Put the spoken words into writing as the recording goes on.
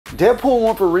Deadpool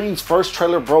Wolverine's first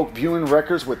trailer broke viewing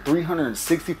records with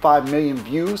 365 million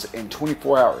views in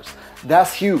 24 hours.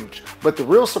 That's huge, but the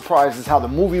real surprise is how the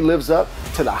movie lives up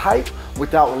to the hype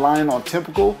without relying on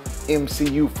typical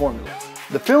MCU formulas.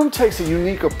 The film takes a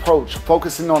unique approach,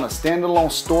 focusing on a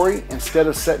standalone story instead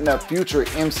of setting up future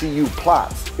MCU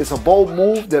plots. It's a bold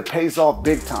move that pays off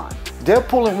big time.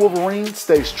 Deadpool and Wolverine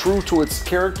stays true to its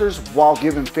characters while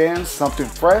giving fans something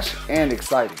fresh and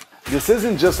exciting. This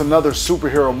isn't just another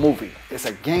superhero movie, it's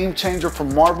a game changer for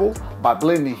Marvel by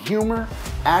blending humor,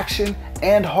 action,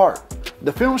 and heart.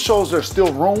 The film shows there's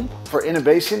still room for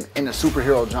innovation in the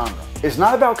superhero genre. It's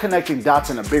not about connecting dots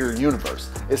in a bigger universe,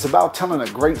 it's about telling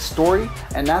a great story,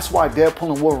 and that's why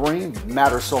Deadpool and Wolverine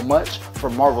matter so much for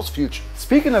Marvel's future.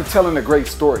 Speaking of telling a great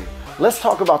story, let's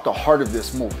talk about the heart of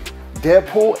this movie,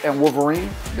 Deadpool and Wolverine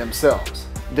themselves.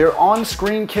 Their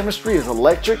on-screen chemistry is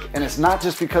electric, and it's not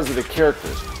just because of the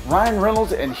characters.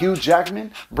 Reynolds and Hugh Jackman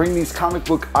bring these comic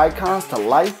book icons to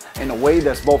life in a way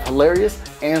that's both hilarious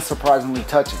and surprisingly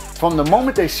touching. From the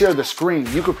moment they share the screen,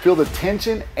 you can feel the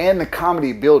tension and the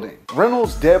comedy building.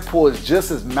 Reynolds' Deadpool is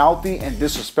just as mouthy and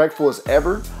disrespectful as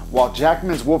ever, while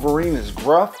Jackman's Wolverine is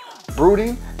gruff,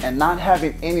 brooding, and not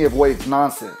having any of Wade's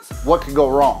nonsense. What could go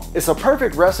wrong? It's a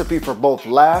perfect recipe for both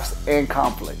laughs and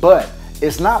conflict. But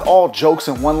it's not all jokes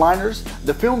and one-liners.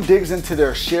 The film digs into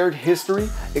their shared history,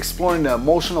 exploring the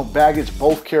emotional baggage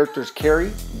both characters carry.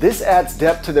 This adds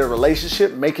depth to their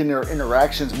relationship, making their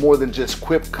interactions more than just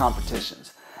quip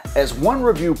competitions. As one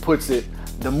review puts it,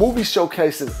 the movie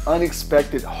showcases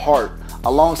unexpected heart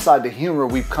alongside the humor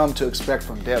we've come to expect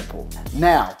from Deadpool.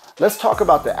 Now, let's talk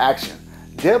about the action.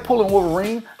 Deadpool and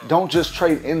Wolverine don't just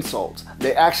trade insults,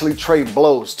 they actually trade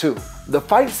blows too. The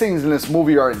fight scenes in this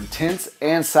movie are intense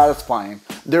and satisfying.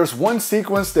 There's one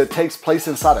sequence that takes place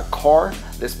inside a car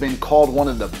that's been called one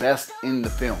of the best in the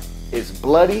film. It's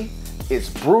bloody, it's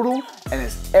brutal, and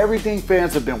it's everything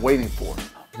fans have been waiting for.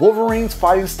 Wolverine's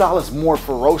fighting style is more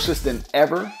ferocious than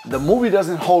ever. The movie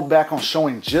doesn't hold back on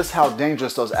showing just how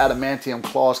dangerous those adamantium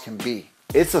claws can be.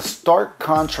 It's a stark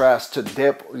contrast to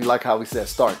Deadpool, you like how we said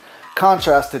stark.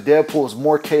 Contrast to Deadpool's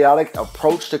more chaotic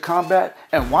approach to combat,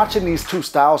 and watching these two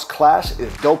styles clash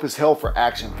is dope as hell for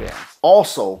action fans.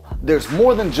 Also, there's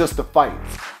more than just the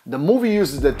fights. The movie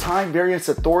uses the Time Variance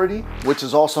Authority, which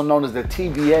is also known as the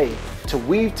TVA, to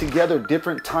weave together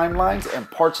different timelines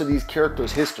and parts of these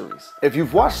characters' histories. If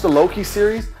you've watched the Loki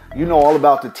series, you know all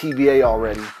about the TVA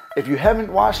already. If you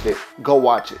haven't watched it, go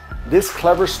watch it. This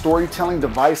clever storytelling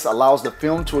device allows the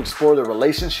film to explore the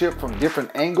relationship from different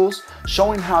angles,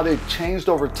 showing how they've changed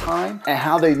over time and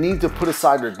how they need to put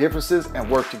aside their differences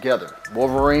and work together.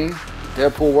 Wolverine,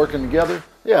 Deadpool working together?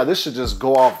 Yeah, this should just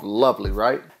go off lovely,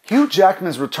 right? Hugh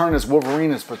Jackman's return as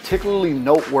Wolverine is particularly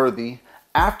noteworthy.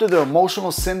 After the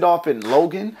emotional send-off in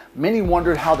Logan, many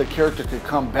wondered how the character could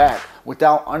come back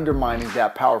without undermining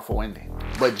that powerful ending.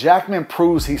 But Jackman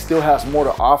proves he still has more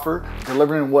to offer,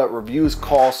 delivering what reviews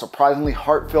call surprisingly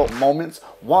heartfelt moments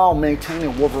while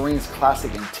maintaining Wolverine's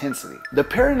classic intensity. The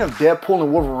pairing of Deadpool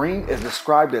and Wolverine is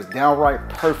described as downright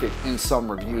perfect in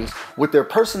some reviews, with their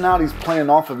personalities playing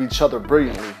off of each other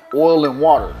brilliantly. Oil and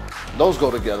water, those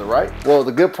go together, right? Well,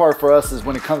 the good part for us is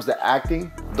when it comes to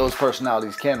acting, those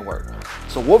personalities can work.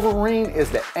 So Wolverine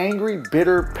is the angry,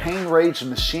 bitter, pain-raged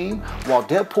machine, while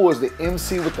Deadpool is the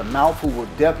MC with the mouth who will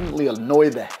definitely annoy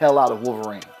the hell out of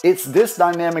Wolverine. It's this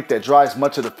dynamic that drives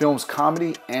much of the film's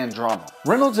comedy and drama.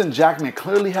 Reynolds and Jackman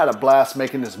clearly had a blast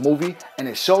making this movie, and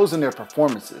it shows in their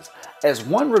performances. As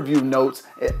one review notes,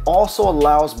 it also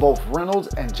allows both Reynolds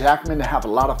and Jackman to have a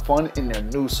lot of fun in their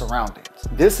new surroundings.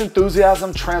 This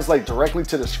enthusiasm translates directly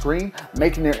to the screen,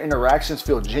 making their interactions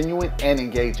feel genuine and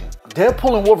engaging.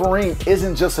 Deadpool and Wolverine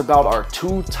isn't just about our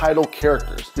two title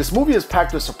characters. This movie is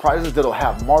packed with surprises that'll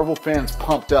have Marvel fans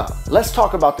pumped up. Let's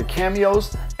talk about the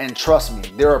cameos, and trust me,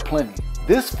 there are plenty.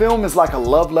 This film is like a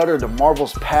love letter to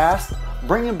Marvel's past,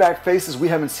 bringing back faces we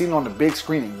haven't seen on the big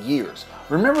screen in years.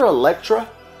 Remember Elektra?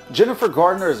 Jennifer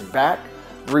Gardner is back,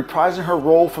 reprising her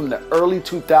role from the early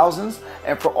 2000s,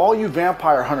 and for all you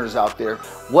vampire hunters out there,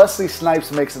 Wesley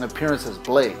Snipes makes an appearance as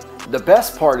Blade. The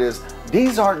best part is,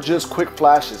 these aren't just quick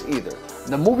flashes either.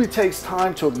 The movie takes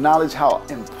time to acknowledge how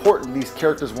important these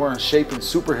characters were in shaping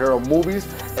superhero movies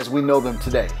as we know them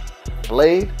today.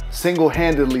 Blade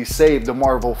single-handedly saved the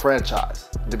Marvel franchise.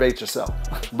 Debate yourself.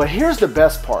 But here's the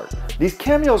best part. These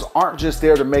cameos aren't just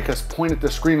there to make us point at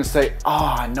the screen and say,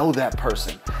 "Ah, I know that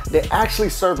person." They actually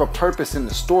serve a purpose in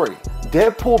the story.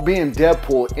 Deadpool being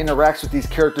Deadpool interacts with these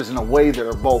characters in a way that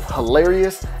are both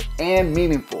hilarious and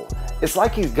meaningful. It's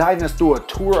like he's guiding us through a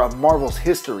tour of Marvel's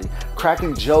history,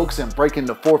 cracking jokes and breaking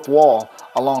the fourth wall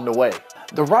along the way.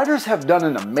 The writers have done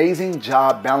an amazing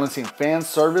job balancing fan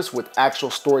service with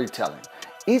actual storytelling.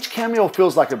 Each cameo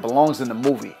feels like it belongs in the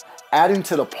movie, adding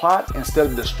to the plot instead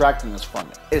of distracting us from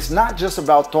it. It's not just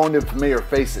about throwing in familiar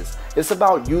faces, it's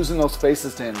about using those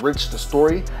faces to enrich the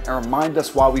story and remind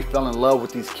us why we fell in love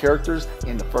with these characters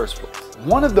in the first place.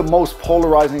 One of the most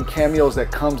polarizing cameos that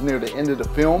comes near the end of the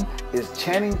film is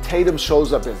Channing Tatum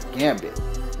shows up as Gambit.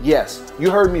 Yes,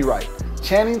 you heard me right.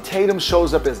 Channing Tatum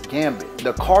shows up as Gambit,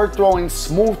 the card-throwing,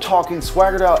 smooth-talking,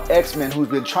 swaggered-out X-Men who's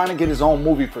been trying to get his own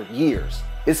movie for years.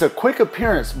 It's a quick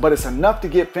appearance, but it's enough to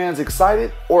get fans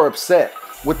excited or upset,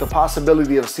 with the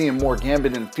possibility of seeing more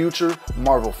Gambit in future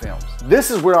Marvel films.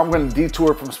 This is where I'm going to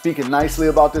detour from speaking nicely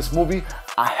about this movie.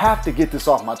 I have to get this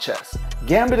off my chest.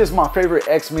 Gambit is my favorite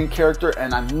X-Men character,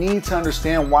 and I need to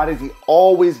understand why does he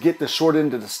always get the short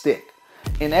end of the stick.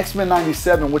 In X-Men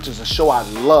 97, which is a show I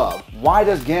love, why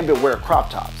does Gambit wear crop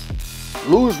tops,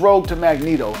 lose Rogue to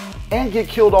Magneto, and get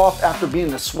killed off after being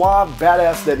the suave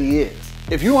badass that he is?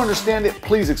 If you understand it,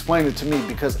 please explain it to me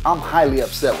because I'm highly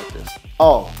upset with this.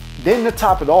 Oh, then to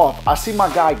top it off, I see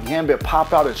my guy Gambit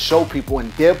pop out and show people in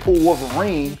Deadpool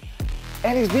Wolverine,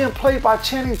 and he's being played by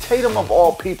Channing Tatum of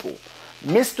all people.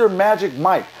 Mr. Magic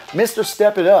Mike, Mr.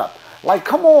 Step It Up. Like,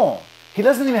 come on. He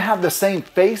doesn't even have the same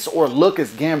face or look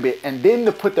as Gambit, and then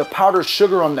to put the powdered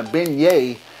sugar on the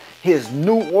beignet, his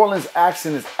New Orleans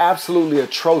accent is absolutely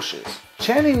atrocious.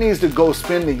 Channing needs to go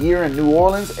spend a year in New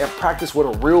Orleans and practice what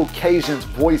a real Cajun's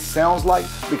voice sounds like,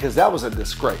 because that was a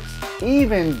disgrace.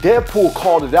 Even Deadpool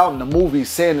called it out in the movie,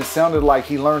 saying it sounded like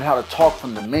he learned how to talk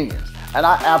from the Minions, and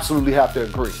I absolutely have to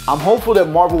agree. I'm hopeful that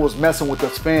Marvel was messing with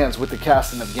us fans with the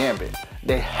casting of Gambit.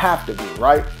 They have to be,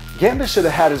 right? Gambit should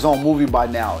have had his own movie by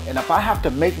now, and if I have to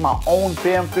make my own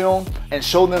fan film and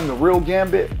show them the real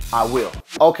Gambit, I will.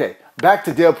 Okay, back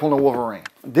to Deadpool and Wolverine.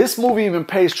 This movie even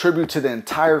pays tribute to the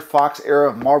entire Fox era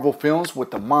of Marvel films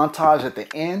with the montage at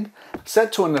the end.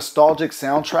 Set to a nostalgic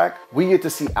soundtrack, we get to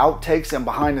see outtakes and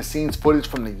behind the scenes footage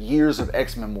from the years of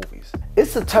X-Men movies.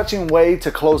 It's a touching way to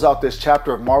close out this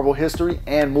chapter of Marvel history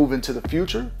and move into the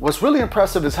future. What's really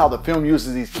impressive is how the film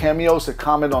uses these cameos to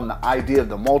comment on the idea of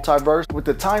the multiverse. With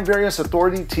the Time Variance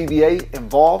Authority, TVA,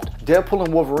 involved, Deadpool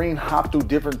and Wolverine hop through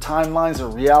different timelines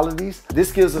and realities.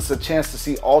 This gives us a chance to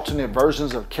see alternate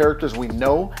versions of characters we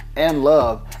know and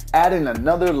love, adding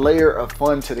another layer of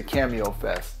fun to the cameo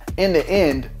fest. In the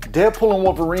end, Deadpool and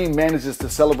Wolverine manages to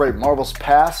celebrate Marvel's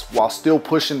past while still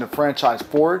pushing the franchise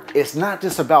forward. It's not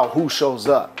just about who shows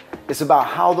up. It's about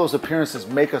how those appearances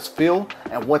make us feel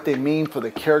and what they mean for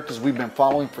the characters we've been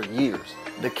following for years.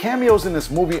 The cameos in this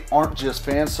movie aren't just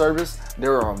fan service,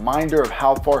 they're a reminder of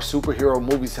how far superhero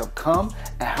movies have come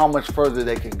and how much further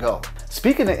they can go.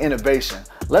 Speaking of innovation,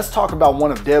 let's talk about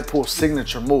one of Deadpool's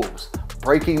signature moves,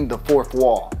 breaking the fourth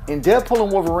wall. In Deadpool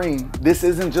and Wolverine, this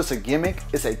isn't just a gimmick,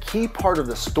 it's a key part of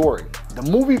the story. The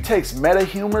movie takes meta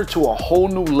humor to a whole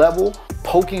new level,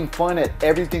 poking fun at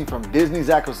everything from Disney's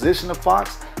acquisition of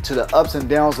Fox to the ups and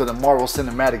downs of the Marvel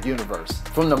Cinematic Universe.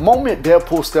 From the moment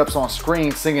Deadpool steps on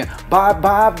screen singing bye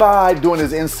bye bye, doing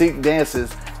his in-sync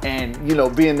dances and, you know,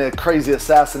 being the crazy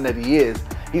assassin that he is,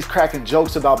 he's cracking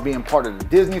jokes about being part of the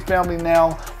Disney family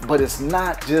now, but it's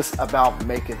not just about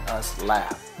making us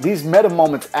laugh. These meta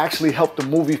moments actually help the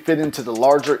movie fit into the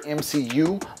larger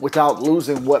MCU without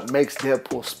losing what makes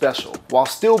Deadpool special, while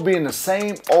still being the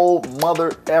same old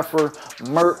mother effer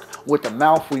merc with the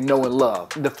mouth we know and love.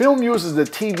 The film uses the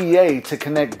TVA to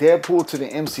connect Deadpool to the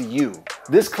MCU.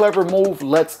 This clever move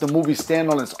lets the movie stand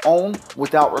on its own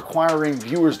without requiring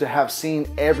viewers to have seen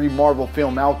every Marvel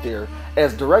film out there.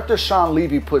 As director Sean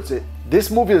Levy puts it, this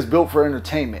movie is built for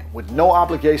entertainment with no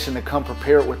obligation to come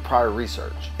prepared with prior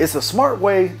research. It's a smart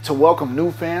way to welcome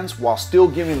new fans while still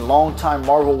giving longtime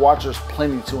Marvel watchers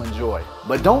plenty to enjoy.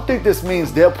 But don't think this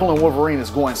means Deadpool and Wolverine is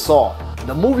going soft.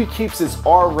 The movie keeps its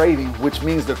R rating, which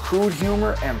means the crude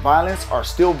humor and violence are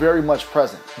still very much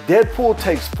present. Deadpool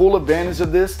takes full advantage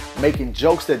of this, making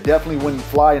jokes that definitely wouldn't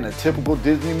fly in a typical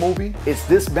Disney movie. It's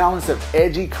this balance of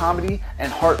edgy comedy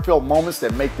and heartfelt moments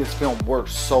that make this film work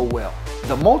so well.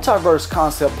 The multiverse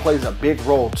concept plays a big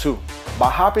role too. By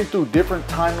hopping through different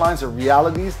timelines and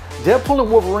realities, Deadpool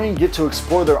and Wolverine get to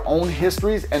explore their own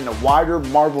histories and the wider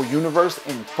Marvel universe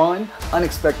in fun,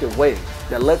 unexpected ways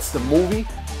that lets the movie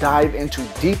dive into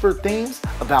deeper themes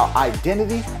about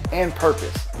identity and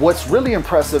purpose. What's really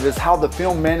impressive is how the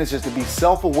film manages to be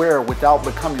self-aware without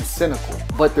becoming cynical,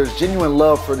 but there's genuine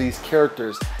love for these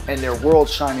characters and their world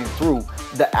shining through.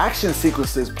 The action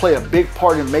sequences play a big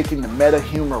part in making the meta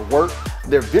humor work,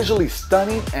 They're visually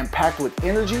stunning and packed with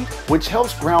energy, which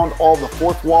helps ground all the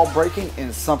fourth wall breaking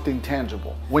in something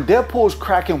tangible. When Deadpool is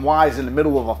cracking wise in the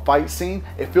middle of a fight scene,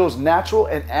 it feels natural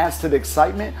and adds to the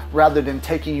excitement rather than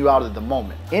taking you out of the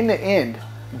moment. In the end,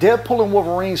 Deadpool and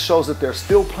Wolverine shows that there's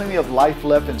still plenty of life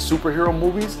left in superhero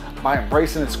movies by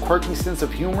embracing its quirky sense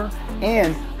of humor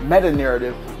and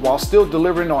meta-narrative while still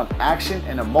delivering on action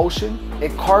and emotion.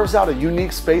 It carves out a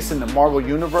unique space in the Marvel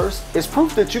Universe. It's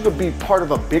proof that you could be part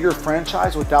of a bigger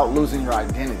franchise without losing your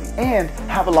identity and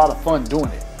have a lot of fun doing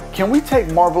it. Can we take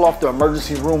Marvel off the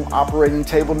emergency room operating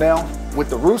table now? With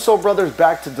the Russo brothers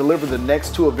back to deliver the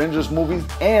next 2 Avengers movies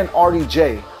and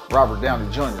RDJ, Robert Downey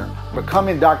Jr.,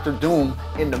 becoming Doctor Doom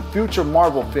in the future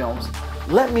Marvel films,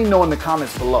 let me know in the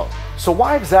comments below. So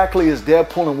why exactly is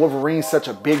Deadpool and Wolverine such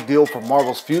a big deal for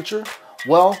Marvel's future?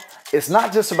 Well, it's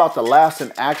not just about the laughs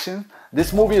and action.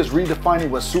 This movie is redefining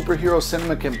what superhero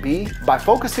cinema can be. By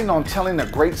focusing on telling a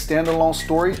great standalone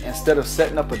story instead of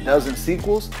setting up a dozen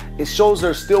sequels, it shows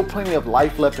there's still plenty of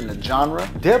life left in the genre.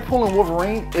 Deadpool and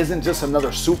Wolverine isn't just another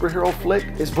superhero flick,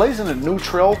 it's blazing a new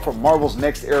trail for Marvel's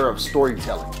next era of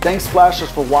storytelling. Thanks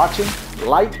Splashers for watching.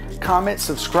 Like, comment,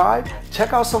 subscribe,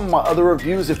 check out some of my other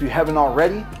reviews if you haven't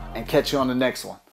already, and catch you on the next one.